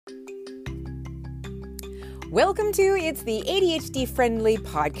Welcome to It's the ADHD Friendly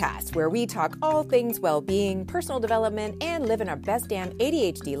Podcast, where we talk all things well-being, personal development, and living our best damn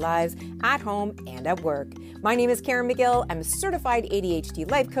ADHD lives at home and at work. My name is Karen McGill. I'm a certified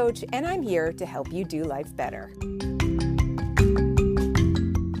ADHD life coach, and I'm here to help you do life better.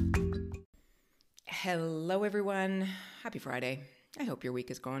 Hello, everyone. Happy Friday. I hope your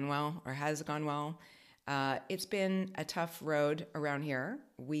week is going well or has gone well. It's been a tough road around here.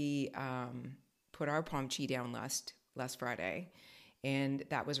 We put our Pomchi down last Friday, and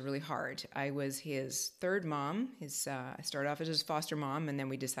that was really hard. I was his third mom. I started off as his foster mom, and then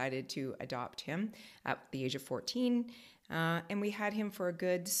we decided to adopt him at the age of 14, and we had him for a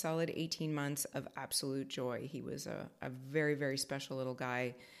good solid 18 months of absolute joy. He was a very, very special little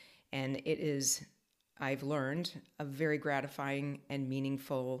guy, and it is, I've learned, a very gratifying and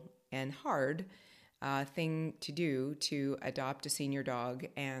meaningful and hard thing to do to adopt a senior dog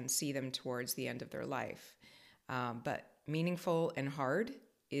and see them towards the end of their life. But meaningful and hard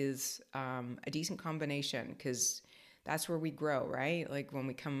is a decent combination, because that's where we grow, right? Like when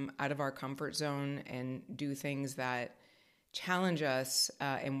we come out of our comfort zone and do things that challenge us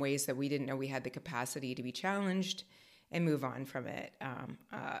in ways that we didn't know we had the capacity to be challenged, and move on from it.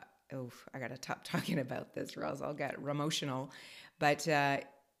 I got to stop talking about this or else I'll get emotional. But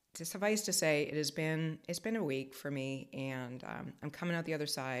to suffice to say, it's been a week for me, and I'm coming out the other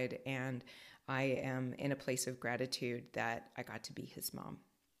side, and I am in a place of gratitude that I got to be his mom.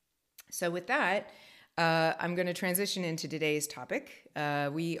 So with that, I'm going to transition into today's topic.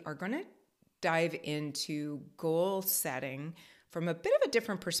 We are going to dive into goal setting from a bit of a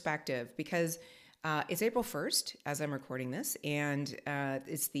different perspective, because it's April 1st as I'm recording this, and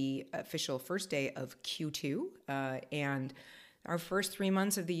it's the official first day of Q2, and our first 3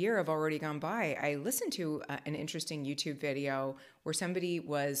 months of the year have already gone by. I listened to an interesting YouTube video where somebody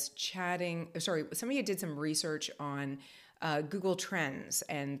did some research on Google Trends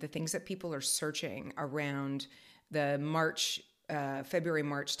and the things that people are searching around the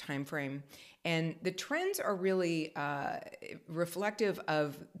February-March timeframe. And the trends are really reflective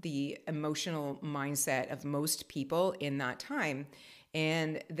of the emotional mindset of most people in that time.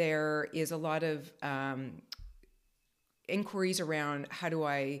 And there is a lot of inquiries around how do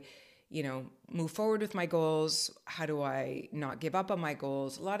I, move forward with my goals? How do I not give up on my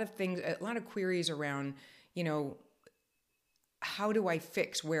goals? A lot of queries around, how do I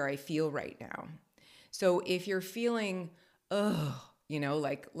fix where I feel right now? So if you're feeling,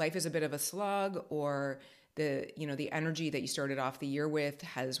 like life is a bit of a slug, or the energy that you started off the year with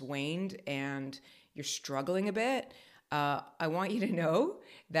has waned and you're struggling a bit, I want you to know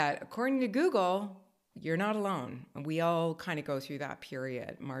that according to Google, you're not alone. We all kind of go through that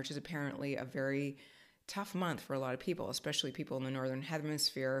period. March is apparently a very tough month for a lot of people, especially people in the Northern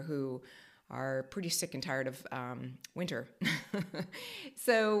Hemisphere who are pretty sick and tired of winter.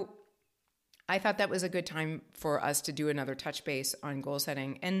 So I thought that was a good time for us to do another touch base on goal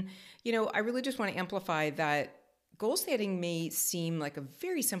setting. And, I really just want to amplify that goal setting may seem like a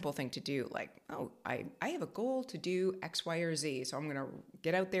very simple thing to do. Like, I have a goal to do X, Y, or Z, so I'm going to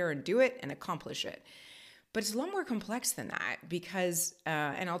get out there and do it and accomplish it. But it's a lot more complex than that, because,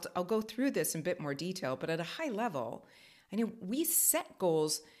 and I'll go through this in a bit more detail, but at a high level, we set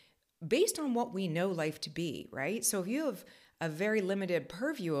goals based on what we know life to be, right? So if you have a very limited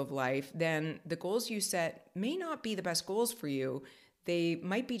purview of life, then the goals you set may not be the best goals for you. They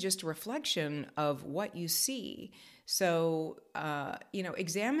might be just a reflection of what you see. So,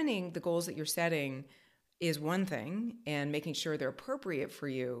 examining the goals that you're setting is one thing, and making sure they're appropriate for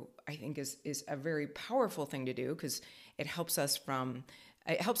you, I think is a very powerful thing to do, because it helps us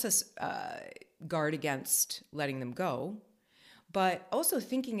guard against letting them go. But also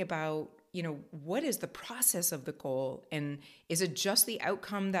thinking about, what is the process of the goal, and is it just the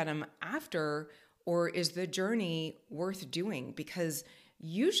outcome that I'm after, or is the journey worth doing? Because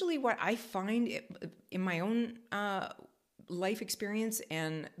usually what I find in my own life experience,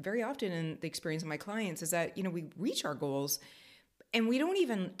 and very often in the experience of my clients, is that, we reach our goals and we don't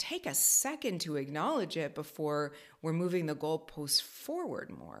even take a second to acknowledge it before we're moving the goalposts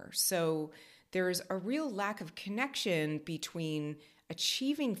forward more. So there's a real lack of connection between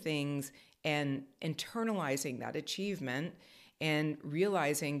achieving things and internalizing that achievement, and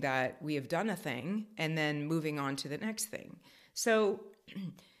realizing that we have done a thing and then moving on to the next thing. So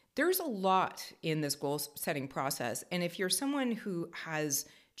there's a lot in this goal setting process. And if you're someone who has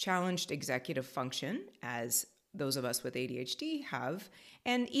challenged executive function, as those of us with ADHD have,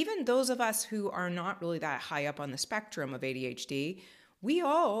 and even those of us who are not really that high up on the spectrum of ADHD, we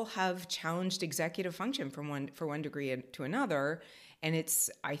all have challenged executive function from one degree to another. And it's,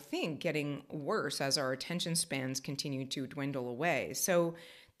 I think, getting worse as our attention spans continue to dwindle away. So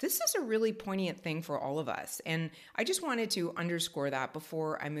this is a really poignant thing for all of us. And I just wanted to underscore that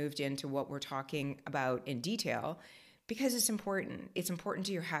before I moved into what we're talking about in detail, because it's important. It's important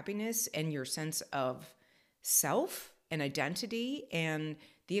to your happiness and your sense of self and identity and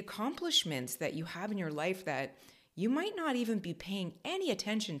the accomplishments that you have in your life that you might not even be paying any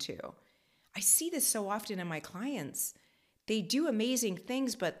attention to. I see this so often in my clients. They do amazing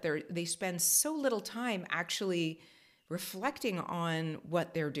things, but they spend so little time actually reflecting on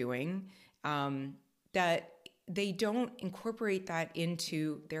what they're doing, that they don't incorporate that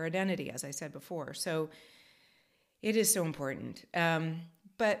into their identity, as I said before. So it is so important.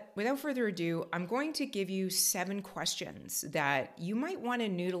 But without further ado, I'm going to give you 7 questions that you might want to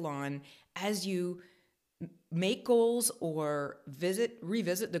noodle on as you make goals or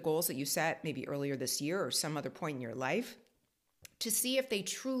revisit the goals that you set maybe earlier this year or some other point in your life, to see if they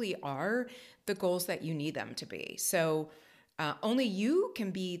truly are the goals that you need them to be. So only you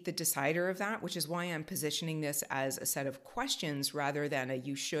can be the decider of that, which is why I'm positioning this as a set of questions rather than a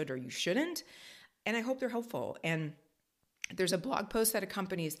you should or you shouldn't. And I hope they're helpful. And there's a blog post that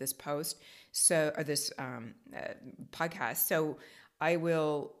accompanies this post, this podcast. So I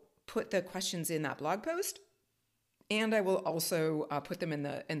will put the questions in that blog post, and I will also put them in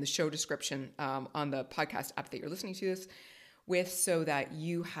the show description on the podcast app that you're listening to this with, so that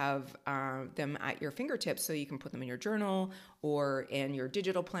you have them at your fingertips, so you can put them in your journal or in your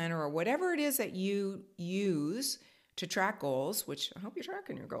digital planner or whatever it is that you use to track goals, which I hope you're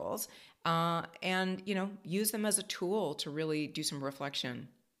tracking your goals, and use them as a tool to really do some reflection.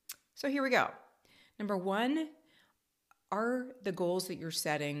 So here we go. Number 1, are the goals that you're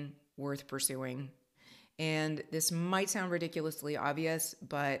setting worth pursuing? And this might sound ridiculously obvious,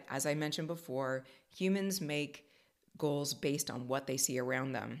 but as I mentioned before, humans make goals based on what they see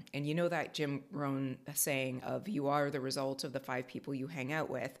around them. And you know that Jim Rohn saying of you are the result of the 5 people you hang out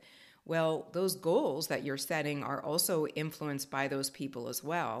with. Well, those goals that you're setting are also influenced by those people as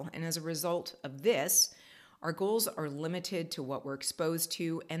well. And as a result of this, our goals are limited to what we're exposed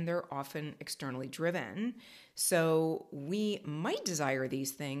to, and they're often externally driven. So we might desire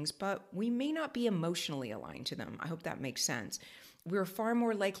these things, but we may not be emotionally aligned to them. I hope that makes sense. We're far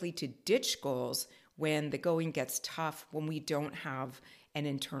more likely to ditch goals when the going gets tough, when we don't have an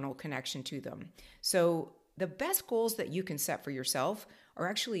internal connection to them. So the best goals that you can set for yourself are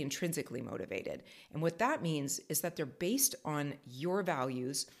actually intrinsically motivated. And what that means is that they're based on your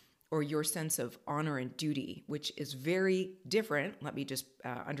values or your sense of honor and duty, which is very different, let me just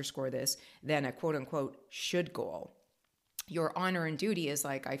underscore this, than a quote unquote should goal. Your honor and duty is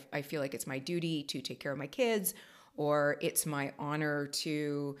like, I feel like it's my duty to take care of my kids, or it's my honor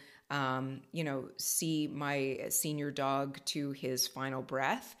to, see my senior dog to his final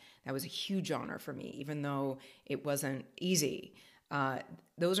breath. That was a huge honor for me, even though it wasn't easy.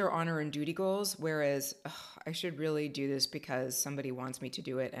 Those are honor and duty goals, whereas I should really do this because somebody wants me to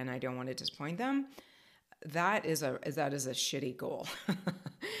do it and I don't want to disappoint them. That is a shitty goal.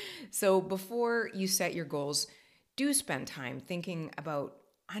 So before you set your goals, do spend time thinking about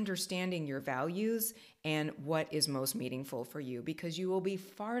understanding your values and what is most meaningful for you, because you will be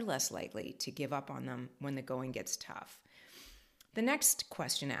far less likely to give up on them when the going gets tough. The next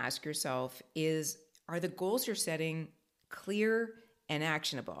question to ask yourself is, are the goals you're setting clear and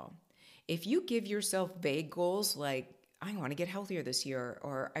actionable? If you give yourself vague goals like, I want to get healthier this year,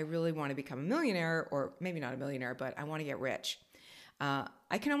 or I really want to become a millionaire, or maybe not a millionaire, but I want to get rich,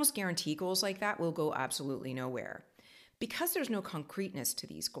 I can almost guarantee goals like that will go absolutely nowhere. Because there's no concreteness to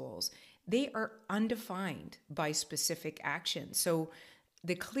these goals, they are undefined by specific actions. So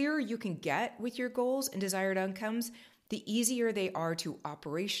the clearer you can get with your goals and desired outcomes, the easier they are to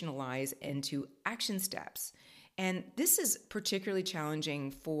operationalize into action steps. And this is particularly challenging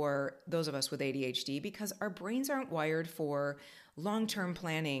for those of us with ADHD because our brains aren't wired for long-term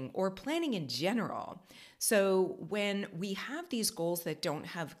planning or planning in general. So when we have these goals that don't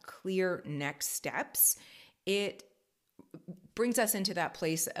have clear next steps, it brings us into that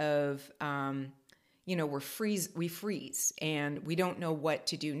place of, we freeze and we don't know what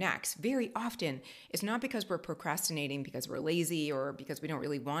to do next. Very often, it's not because we're procrastinating because we're lazy or because we don't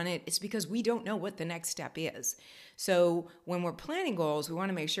really want it. It's because we don't know what the next step is. So when we're planning goals, we want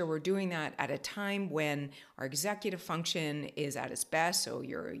to make sure we're doing that at a time when our executive function is at its best. So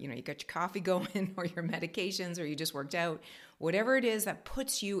you got your coffee going or your medications, or you just worked out, whatever it is that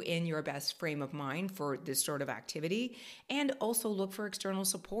puts you in your best frame of mind for this sort of activity. And also look for external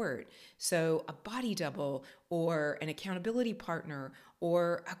support. So a body double or an accountability partner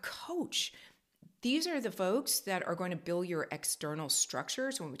or a coach. These are the folks that are going to build your external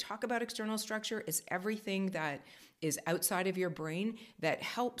structure. So when we talk about external structure, it's everything that is outside of your brain that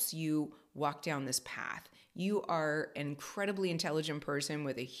helps you walk down this path. You are an incredibly intelligent person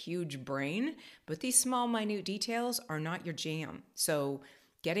with a huge brain, but these small, minute details are not your jam. So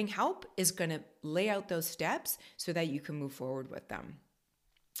getting help is going to lay out those steps so that you can move forward with them.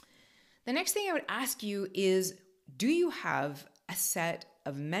 The next thing I would ask you is, do you have a set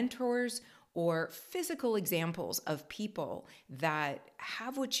of mentors or physical examples of people that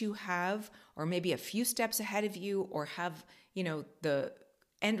have what you have, or maybe a few steps ahead of you, or have, the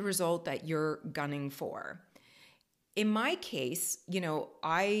end result that you're gunning for? In my case,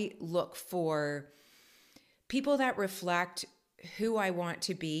 I look for people that reflect who I want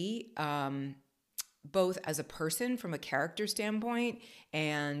to be, both as a person from a character standpoint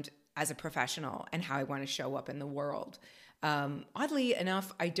and as a professional, and how I want to show up in the world. Oddly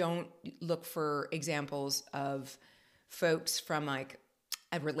enough, I don't look for examples of folks from like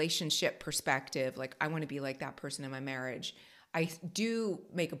a relationship perspective. Like, I want to be like that person in my marriage. I do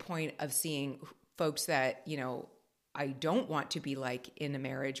make a point of seeing folks that, I don't want to be like in a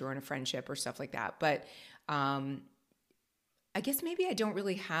marriage or in a friendship or stuff like that. But I guess maybe I don't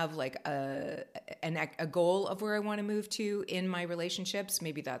really have like a goal of where I want to move to in my relationships.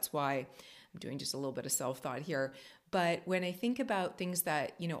 Maybe that's why I'm doing just a little bit of self-thought here. But when I think about things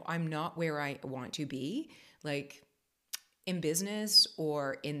that, I'm not where I want to be, like in business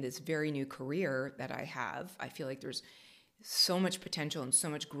or in this very new career that I have, I feel like there's so much potential and so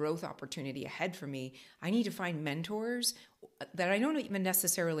much growth opportunity ahead for me. I need to find mentors that I don't even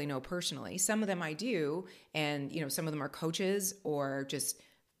necessarily know personally. Some of them I do, and some of them are coaches or just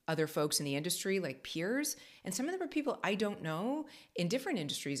other folks in the industry, like peers, and some of them are people I don't know in different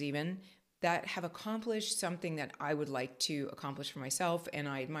industries even, that have accomplished something that I would like to accomplish for myself, and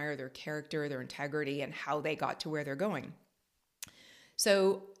I admire their character, their integrity, and how they got to where they're going.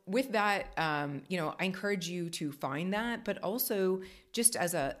 So with that, I encourage you to find that, but also just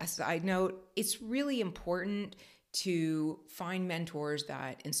as a side note, it's really important to find mentors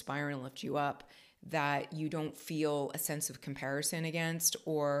that inspire and lift you up, that you don't feel a sense of comparison against,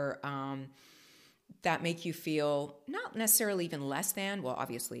 or that make you feel not necessarily even less than, well,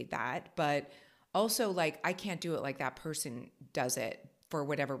 obviously that, but also like, I can't do it like that person does it for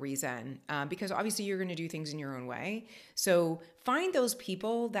whatever reason, because obviously you're going to do things in your own way. So find those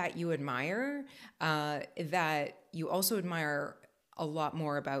people that you admire, that you also admire a lot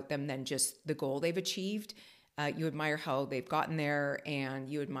more about them than just the goal they've achieved. You admire how they've gotten there, and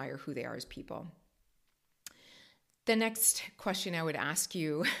you admire who they are as people. The next question I would ask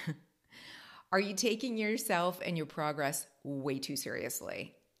you, are you taking yourself and your progress way too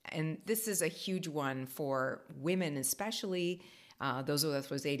seriously? And this is a huge one for women, especially those of us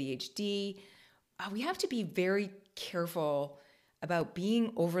with ADHD. We have to be very careful about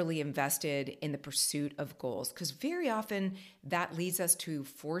being overly invested in the pursuit of goals, because very often that leads us to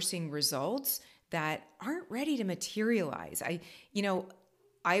forcing results that aren't ready to materialize.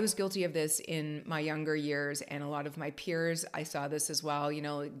 I was guilty of this in my younger years, and a lot of my peers, I saw this as well,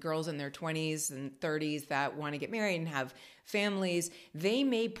 girls in their 20s and 30s that want to get married and have families. They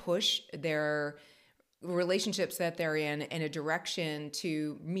may push their relationships that they're in a direction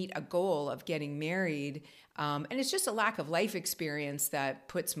to meet a goal of getting married. And it's just a lack of life experience that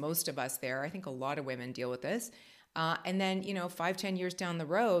puts most of us there. I think a lot of women deal with this. And then, 5-10 years down the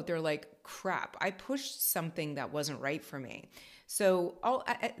road, they're like, crap, I pushed something that wasn't right for me. So all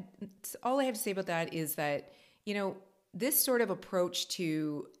I have to say about that is that, this sort of approach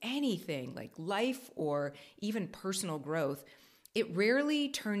to anything like life or even personal growth, it rarely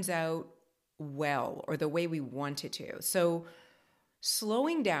turns out well or the way we want it to. So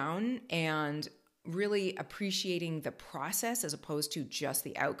slowing down and really appreciating the process as opposed to just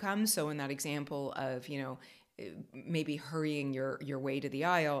the outcome. So in that example of, maybe hurrying your way to the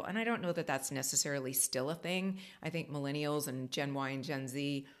aisle. And I don't know that that's necessarily still a thing. I think millennials and Gen Y and Gen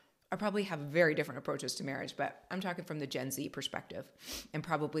Z are probably have very different approaches to marriage, but I'm talking from the Gen Z perspective, and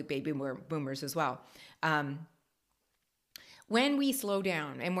probably baby boomers as well. When we slow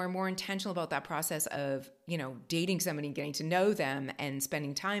down and we're more intentional about that process of, dating somebody, getting to know them and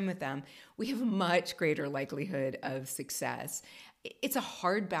spending time with them, we have a much greater likelihood of success. It's a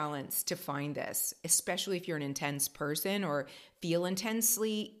hard balance to find this, especially if you're an intense person or feel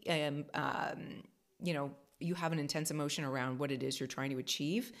intensely, you have an intense emotion around what it is you're trying to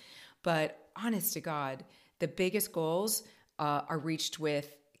achieve. But honest to God, the biggest goals are reached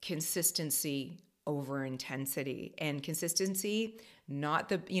with consistency over intensity. And consistency, not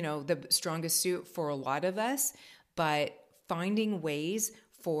the strongest suit for a lot of us, but finding ways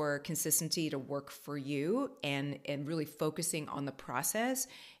for consistency to work for you, and really focusing on the process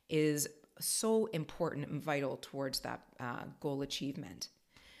is so important and vital towards that goal achievement.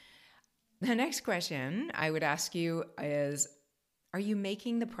 The next question I would ask you is, are you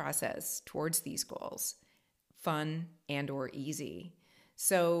making the process towards these goals fun and or easy?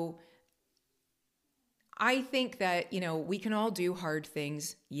 So I think that, we can all do hard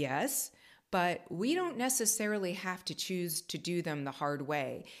things, yes, but we don't necessarily have to choose to do them the hard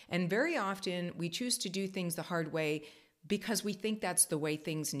way. And very often we choose to do things the hard way because we think that's the way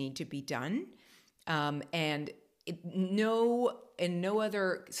things need to be done. In no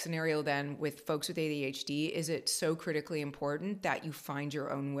other scenario than with folks with ADHD is it so critically important that you find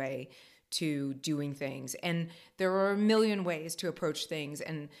your own way to doing things. And there are a million ways to approach things.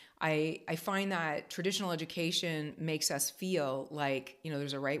 And I find that traditional education makes us feel like,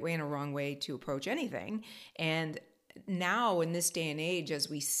 there's a right way and a wrong way to approach anything. And now in this day and age, as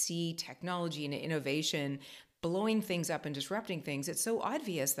we see technology and innovation blowing things up and disrupting things, it's so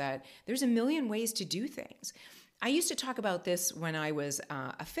obvious that there's a million ways to do things. I used to talk about this when I was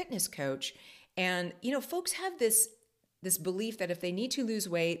a fitness coach. And, folks have this belief that if they need to lose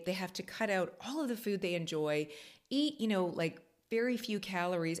weight, they have to cut out all of the food they enjoy, eat, like very few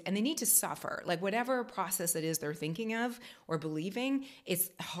calories, and they need to suffer. Like whatever process it is they're thinking of or believing,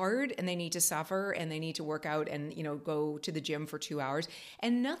 it's hard and they need to suffer and they need to work out and, go to the gym for 2 hours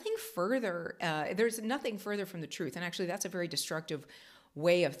and nothing further. There's nothing further from the truth. And actually that's a very destructive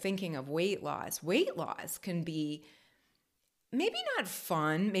way of thinking of weight loss. Weight loss can be maybe not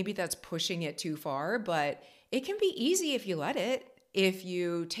fun, maybe that's pushing it too far, but it can be easy if you let it. If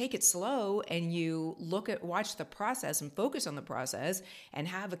you take it slow and you watch the process and focus on the process and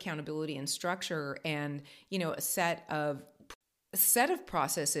have accountability and structure and, a set of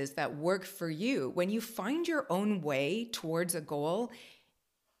processes that work for you, when you find your own way towards a goal,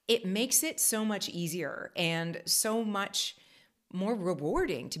 it makes it so much easier and so much more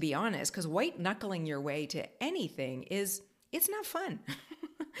rewarding, to be honest, because white knuckling your way to anything it's not fun.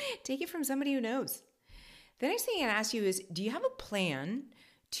 Take it from somebody who knows. The next thing I'd ask you is, do you have a plan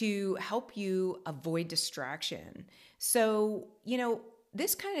to help you avoid distraction? So,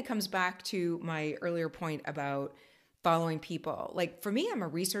 this kind of comes back to my earlier point about following people. Like for me, I'm a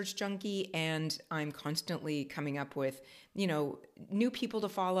research junkie and I'm constantly coming up with, new people to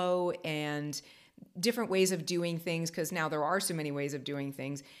follow and different ways of doing things, because now there are so many ways of doing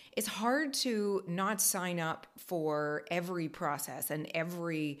things. It's hard to not sign up for every process and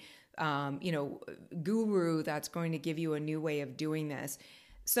every guru that's going to give you a new way of doing this.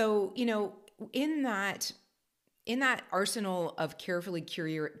 So, in that arsenal of carefully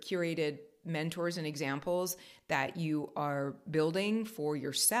curated mentors and examples that you are building for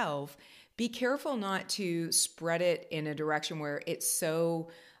yourself, be careful not to spread it in a direction where it's so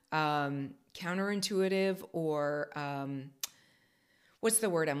counterintuitive or what's the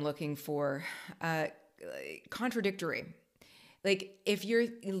word I'm looking for? Contradictory. Like if you're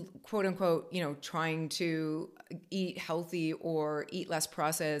quote unquote, trying to eat healthy or eat less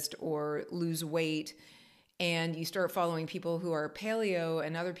processed or lose weight, and you start following people who are paleo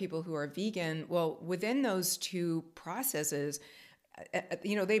and other people who are vegan, well, within those two processes,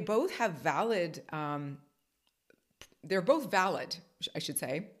 they both have valid, they're both valid, I should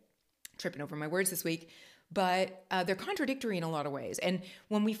say. Tripping over my words this week. But they're contradictory in a lot of ways. And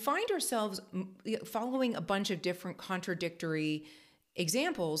when we find ourselves following a bunch of different contradictory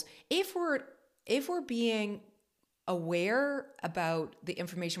examples, if we're being aware about the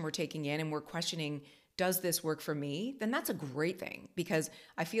information we're taking in and we're questioning, does this work for me? Then that's a great thing, because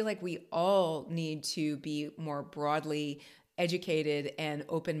I feel like we all need to be more broadly educated and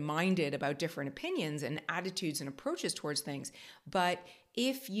open-minded about different opinions and attitudes and approaches towards things. But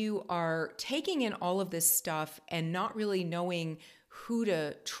if you are taking in all of this stuff and not really knowing who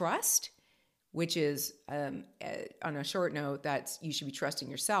to trust, which is on a short note, that's you should be trusting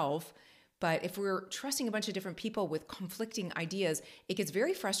yourself. But if we're trusting a bunch of different people with conflicting ideas, it gets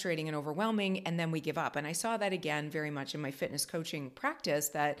very frustrating and overwhelming, and then we give up. And I saw that again very much in my fitness coaching practice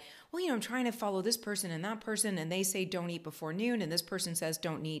that, I'm trying to follow this person and that person, and they say don't eat before noon, and this person says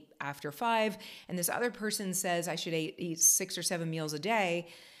don't eat after 5, and this other person says I should eat 6 or 7 meals a day.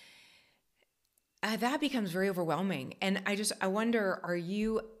 That becomes very overwhelming. And I wonder, are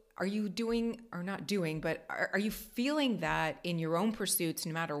you doing or not doing, but are you feeling that in your own pursuits,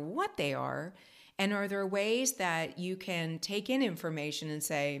 no matter what they are? And are there ways that you can take in information and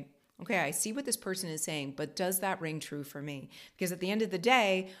say, okay, I see what this person is saying, but does that ring true for me? Because at the end of the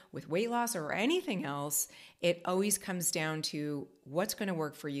day, with weight loss or anything else, it always comes down to what's going to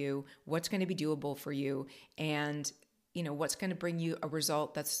work for you, what's going to be doable for you. And what's going to bring you a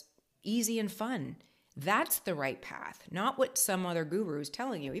result that's easy and fun. That's the right path, not what some other guru is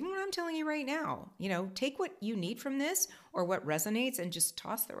telling you. Even what I'm telling you right now, take what you need from this or what resonates and just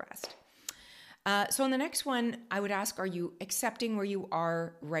toss the rest. So on the next one, I would ask, are you accepting where you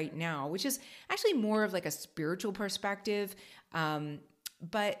are right now? Which is actually more of like a spiritual perspective.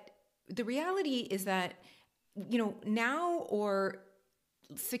 But the reality is that, now or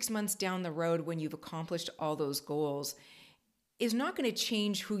 6 months down the road when you've accomplished all those goals is not going to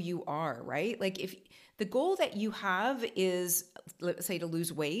change who you are, right? Like if the goal that you have is, let's say, to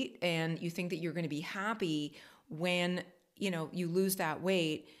lose weight, and you think that you're going to be happy when, you lose that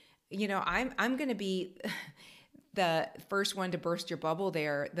weight, I'm going to be the first one to burst your bubble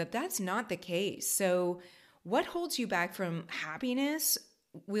there, that's not the case. So what holds you back from happiness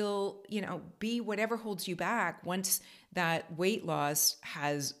will, be whatever holds you back once that weight loss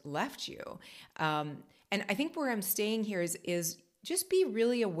has left you. And I think where I'm staying here is just be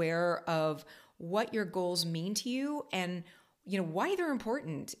really aware of what your goals mean to you and, why they're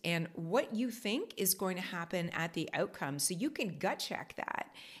important and what you think is going to happen at the outcome. So you can gut check that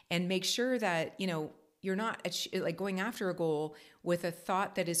and make sure that, you're not like going after a goal with a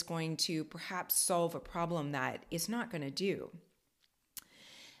thought that is going to perhaps solve a problem that it's not going to do.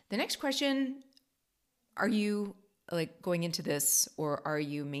 The next question, are you like going into this, or are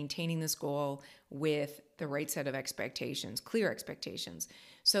you maintaining this goal with the right set of expectations, clear expectations?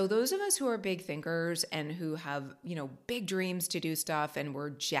 So those of us who are big thinkers and who have, big dreams to do stuff and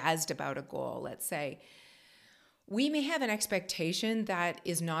we're jazzed about a goal, let's say, we may have an expectation that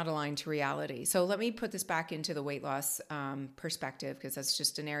is not aligned to reality. So let me put this back into the weight loss perspective, because that's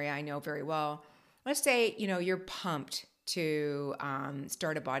just an area I know very well. Let's say, you're pumped to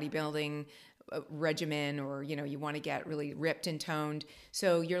start a bodybuilding regimen, or, you want to get really ripped and toned.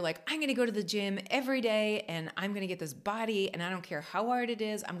 So you're like, I'm going to go to the gym every day and I'm going to get this body, and I don't care how hard it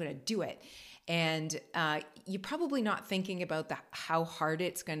is, I'm going to do it. And you're probably not thinking about how hard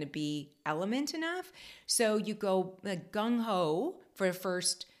it's going to be element enough. So you go gung-ho for the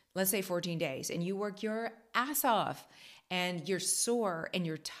first, let's say 14 days, and you work your ass off. And you're sore and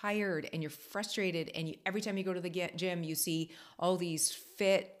you're tired and you're frustrated. And every time you go to the gym, you see all these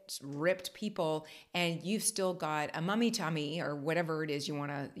fit, ripped people, and you've still got a mummy tummy or whatever it is you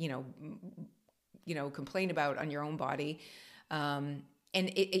want to, complain about on your own body. And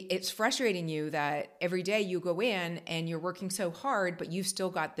it's frustrating you that every day you go in and you're working so hard, but you've still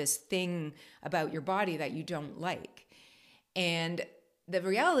got this thing about your body that you don't like. And the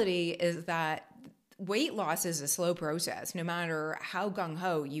reality is that weight loss is a slow process, no matter how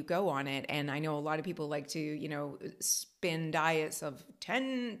gung-ho you go on it. And I know a lot of people like to, spin diets of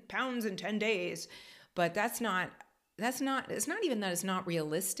 10 pounds in 10 days, but it's not even that it's not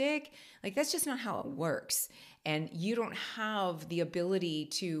realistic. Like, that's just not how it works. And you don't have the ability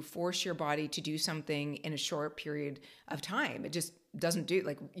to force your body to do something in a short period of time. It just doesn't do,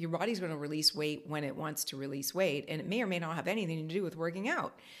 like, your body's going to release weight when it wants to release weight. And it may or may not have anything to do with working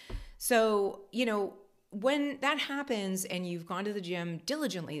out. So, when that happens and you've gone to the gym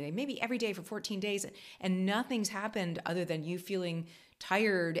diligently, maybe every day for 14 days, and nothing's happened other than you feeling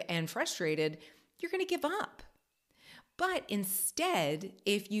tired and frustrated, you're going to give up. But instead,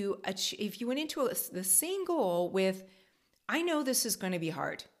 if you went into the same goal with, I know this is going to be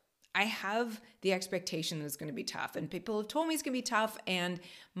hard. I have the expectation that it's going to be tough, and people have told me it's going to be tough, and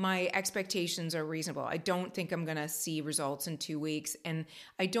my expectations are reasonable. I don't think I'm going to see results in 2 weeks, and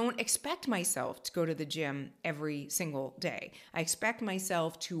I don't expect myself to go to the gym every single day. I expect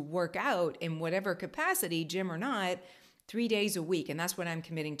myself to work out in whatever capacity, gym or not, 3 days a week, and that's what I'm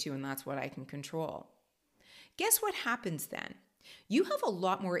committing to, and that's what I can control. Guess what happens then? You have a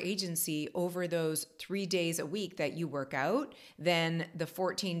lot more agency over those 3 days a week that you work out than the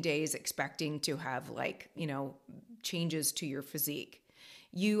 14 days expecting to have, changes to your physique.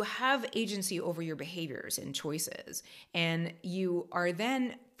 You have agency over your behaviors and choices, and you are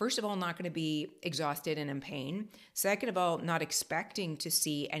then, first of all, not going to be exhausted and in pain. Second of all, not expecting to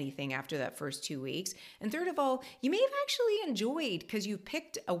see anything after that first 2 weeks. And third of all, you may have actually enjoyed, because you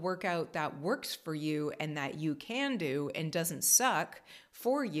picked a workout that works for you and that you can do and doesn't suck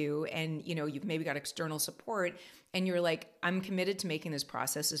for you. And, you've maybe got external support, and you're like, I'm committed to making this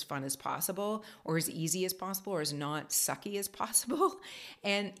process as fun as possible, or as easy as possible, or as not sucky as possible.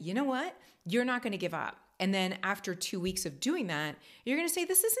 And you know what? You're not going to give up. And then after 2 weeks of doing that, you're going to say,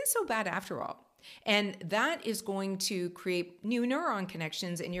 this isn't so bad after all. And that is going to create new neuron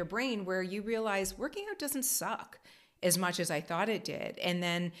connections in your brain where you realize working out doesn't suck as much as I thought it did. And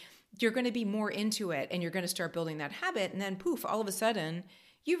then you're going to be more into it, and you're going to start building that habit. And then poof, all of a sudden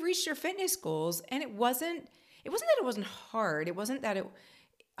you've reached your fitness goals, and it wasn't it wasn't that it wasn't hard. It wasn't that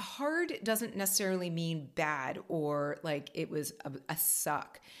hard doesn't necessarily mean bad or like it was a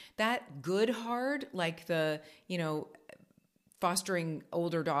suck. That good hard, like fostering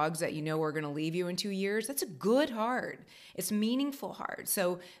older dogs that are going to leave you in 2 years, that's a good hard. It's meaningful hard.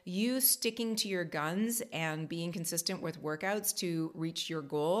 So you sticking to your guns and being consistent with workouts to reach your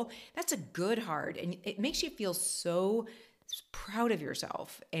goal, that's a good hard. And it makes you feel so proud of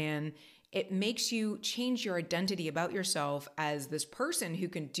yourself. And it makes you change your identity about yourself as this person who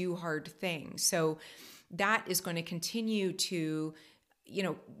can do hard things. So that is going to continue to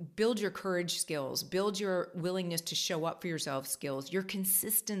build your courage skills, build your willingness to show up for yourself skills, your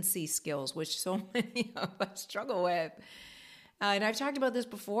consistency skills, which so many of us struggle with. And I've talked about this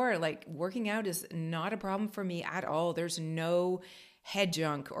before, like working out is not a problem for me at all. There's no head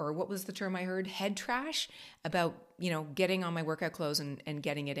junk, or what was the term I heard? Head trash about, getting on my workout clothes and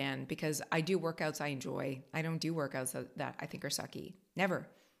getting it in, because I do workouts I enjoy. I don't do workouts that I think are sucky. Never.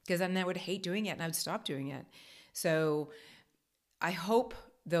 Because then I would hate doing it and I would stop doing it. So I hope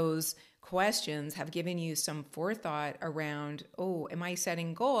those questions have given you some forethought around, am I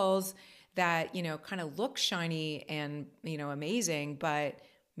setting goals that, kind of look shiny and, amazing, but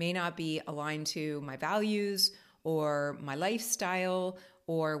may not be aligned to my values or my lifestyle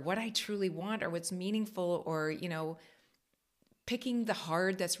or what I truly want or what's meaningful or, picking the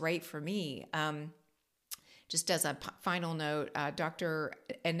hard that's right for me. Just as a final note, Dr.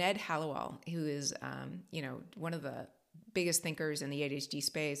 Ned Hallowell, who is, one of the biggest thinkers in the ADHD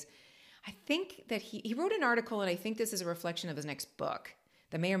space, I think that he wrote an article, and I think this is a reflection of his next book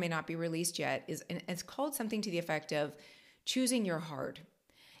that may or may not be released yet, and it's called something to the effect of choosing your hard.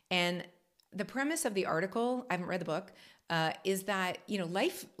 And the premise of the article, I haven't read the book, is that,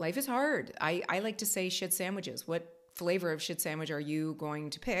 life is hard. I like to say shit sandwiches. What flavor of shit sandwich are you going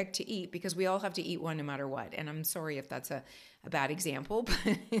to pick to eat? Because we all have to eat one no matter what. And I'm sorry if that's a bad example,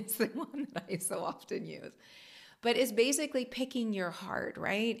 but it's the one that I so often use. But it's basically picking your heart,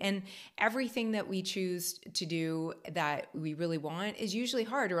 right? And everything that we choose to do that we really want is usually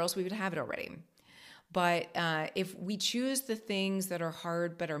hard, or else we would have it already. But if we choose the things that are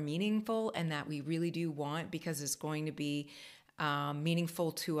hard but are meaningful and that we really do want because it's going to be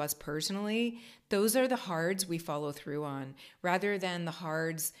meaningful to us personally, those are the hards we follow through on, rather than the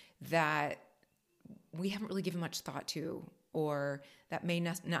hards that we haven't really given much thought to, or that may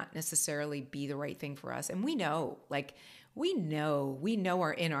not necessarily be the right thing for us. And we know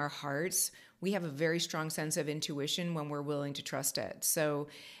are in our hearts. We have a very strong sense of intuition when we're willing to trust it. So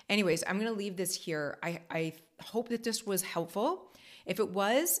anyways, I'm going to leave this here. I hope that this was helpful. If it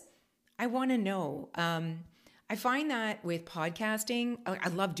was, I want to know. I find that with podcasting, I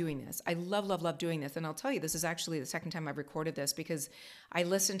love doing this. I love doing this. And I'll tell you, this is actually the second time I've recorded this, because I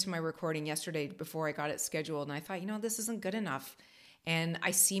listened to my recording yesterday before I got it scheduled. And I thought, this isn't good enough. And I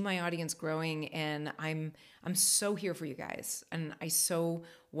see my audience growing, and I'm so here for you guys. And I so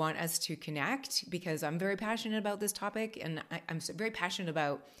want us to connect, because I'm very passionate about this topic. And I'm very passionate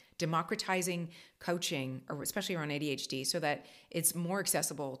about democratizing coaching, or especially around ADHD, so that it's more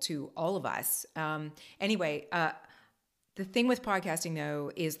accessible to all of us. Anyway, the thing with podcasting,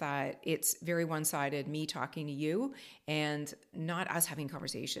 though, is that it's very one-sided, me talking to you and not us having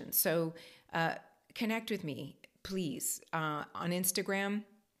conversations. So connect with me, please. On Instagram,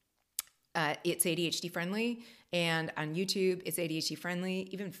 it's ADHD friendly, and on YouTube, it's ADHD friendly.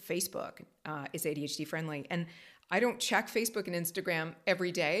 Even Facebook is ADHD friendly. And I don't check Facebook and Instagram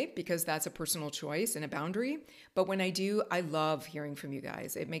every day, because that's a personal choice and a boundary. But when I do, I love hearing from you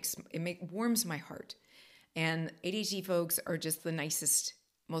guys. It warms my heart. And ADHD folks are just the nicest,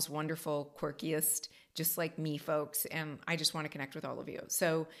 most wonderful, quirkiest, just like me folks. And I just want to connect with all of you.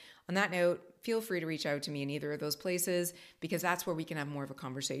 So on that note, feel free to reach out to me in either of those places, because that's where we can have more of a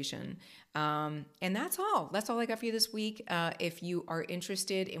conversation. And that's all. That's all I got for you this week. If you are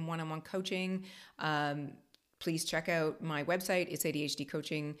interested in one-on-one coaching, please check out my website. It's it's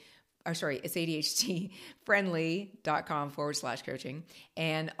ADHDfriendly.com/coaching.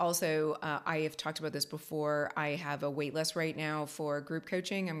 And also, I have talked about this before. I have a wait list right now for group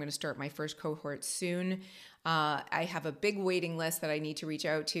coaching. I'm going to start my first cohort soon. I have a big waiting list that I need to reach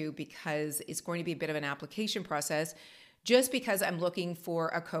out to, because it's going to be a bit of an application process, just because I'm looking for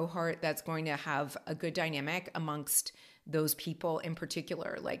a cohort that's going to have a good dynamic amongst those people in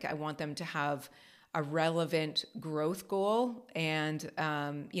particular. Like, I want them to have a relevant growth goal, and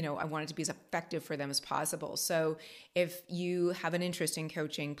I want it to be as effective for them as possible. So if you have an interest in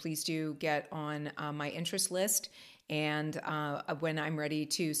coaching, please do get on my interest list, and when I'm ready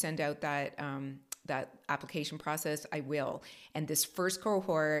to send out that application process, I will. And this first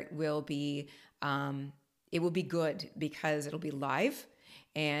cohort will be it will be good because it'll be live,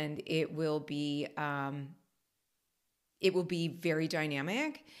 and it will be very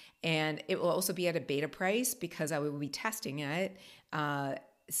dynamic, and it will also be at a beta price because I will be testing it.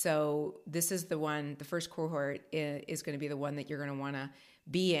 So this is the first cohort is going to be the one that you're going to want to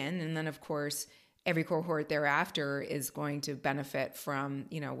be in. And then of course, every cohort thereafter is going to benefit from,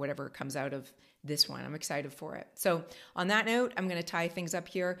 whatever comes out of this one. I'm excited for it. So on that note, I'm going to tie things up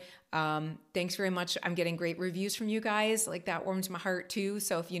here. Thanks very much. I'm getting great reviews from you guys. Like, that warms my heart too.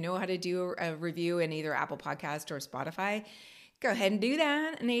 So if you know how to do a review in either Apple Podcast or Spotify, go ahead and do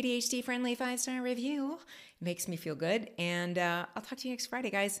that. An ADHD friendly 5-star review. It makes me feel good. And I'll talk to you next Friday,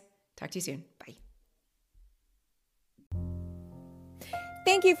 guys. Talk to you soon. Bye.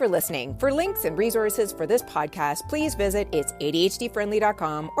 Thank you for listening. For links and resources for this podcast, please visit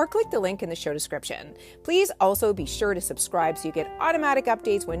itsadhdfriendly.com or click the link in the show description. Please also be sure to subscribe so you get automatic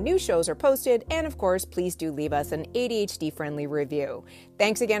updates when new shows are posted. And of course, please do leave us an ADHD-friendly review.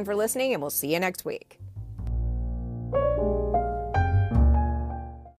 Thanks again for listening, and we'll see you next week.